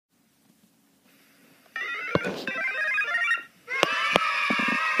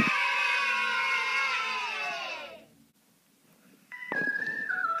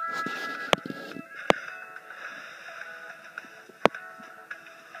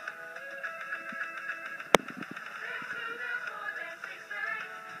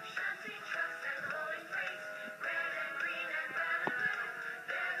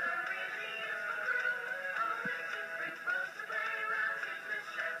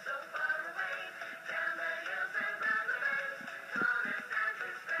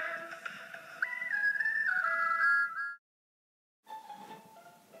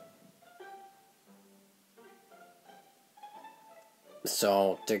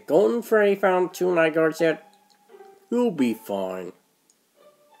So, did Golden Freddy found 2 night guards yet? You'll be fine.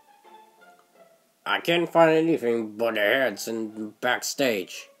 I can't find anything but their heads in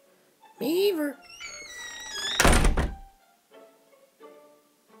backstage. Me either.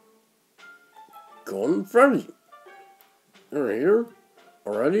 Golden Freddy, you're here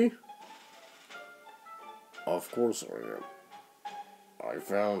already? Of course I am. I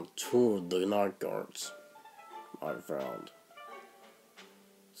found 2 of the night guards.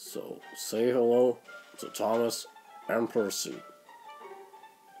 So, say hello to Thomas and Percy.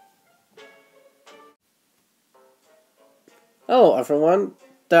 Hello everyone,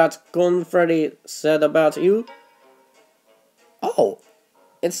 that Golden Freddy said about you? Oh,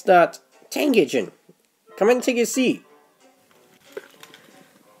 it's that tank agent. Come and take a seat.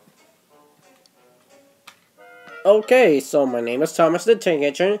 Okay, so my name is Thomas the Tank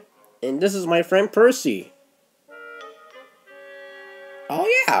Agent, and this is my friend Percy. Oh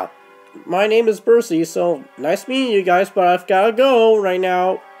yeah, my name is Percy, so nice meeting you guys, but I've gotta go right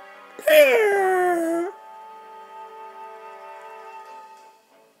now.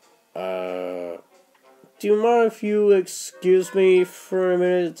 Do you mind if you excuse me for a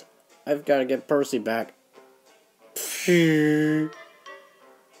minute? I've gotta get Percy back.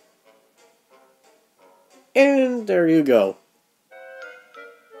 And there you go.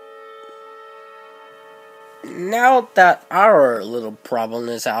 Now that our little problem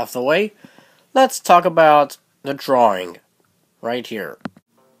is out of the way, let's talk about the drawing right here.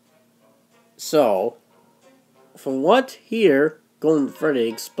 So, from what here Golden Freddy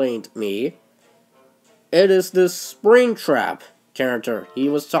explained to me, it is this Springtrap character he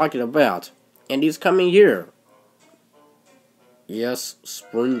was talking about, and he's coming here. Yes,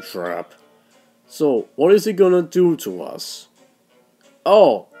 Springtrap. So, what is he gonna do to us?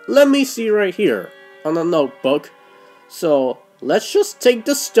 Oh, let me see right here on the notebook. So, let's just take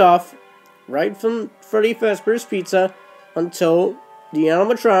the stuff right from Freddy Fazbear's Pizza until the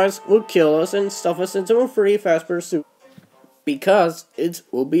animatronics will kill us and stuff us into a Freddy Fazbear suit. Because it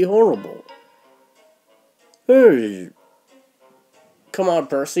will be horrible. Hey, come on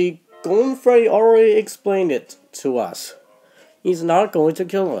Percy, Golden Freddy already explained it to us. He's not going to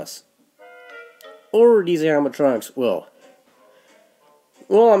kill us. Or these animatronics will.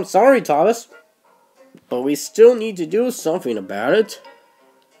 Well, I'm sorry Thomas, but we still need to do something about it.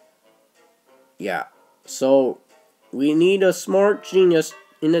 Yeah, so we need a smart genius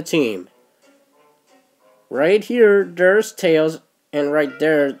in the team. Right here, there's Tails, and right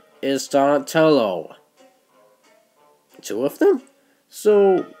there is Donatello. 2 of them?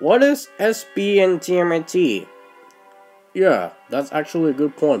 So, what is SB and TMNT? Yeah, that's actually a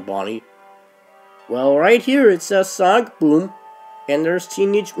good point, Bonnie. Well, right here it says Sonic Boom, and there's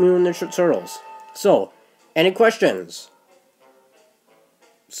Teenage Mutant Ninja Turtles. So, any questions?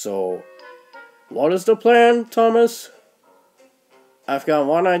 So, what is the plan, Thomas? I've got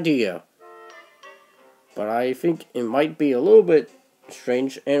one idea, but I think it might be a little bit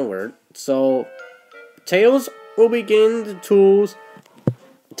strange and weird. So, Tails will be getting the tools,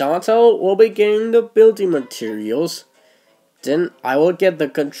 Donatello will be getting the building materials, then I will get the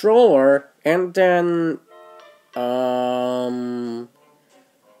controller, and then,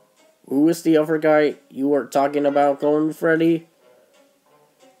 who is the other guy you were talking about, Golden Freddy?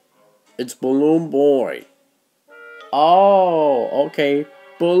 It's Balloon Boy. Oh, okay,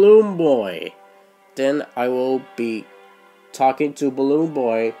 Balloon Boy. Then I will be talking to Balloon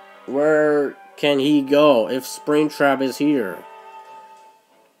Boy. Where can he go if Springtrap is here?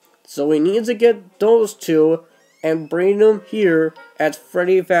 So we need to get those 2 and bring them here at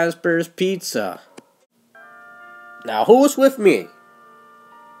Freddy Fazbear's Pizza. Now who's with me?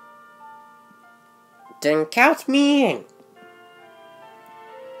 Then count me in.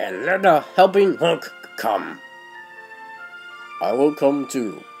 And let the helping hunk come. I will come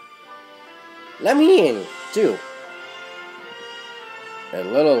too. Let me in too.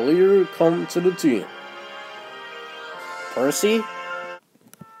 And let a leader come to the team. Percy?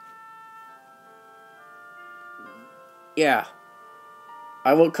 Yeah,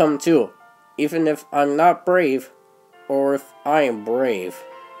 I will come too, even if I'm not brave, or if I am brave.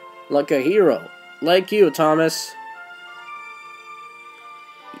 Like a hero, like you, Thomas.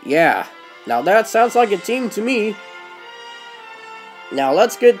 Yeah, now that sounds like a team to me. Now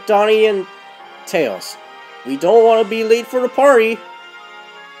let's get Donnie and Tails. We don't want to be late for the party.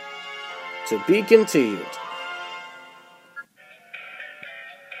 To be continued.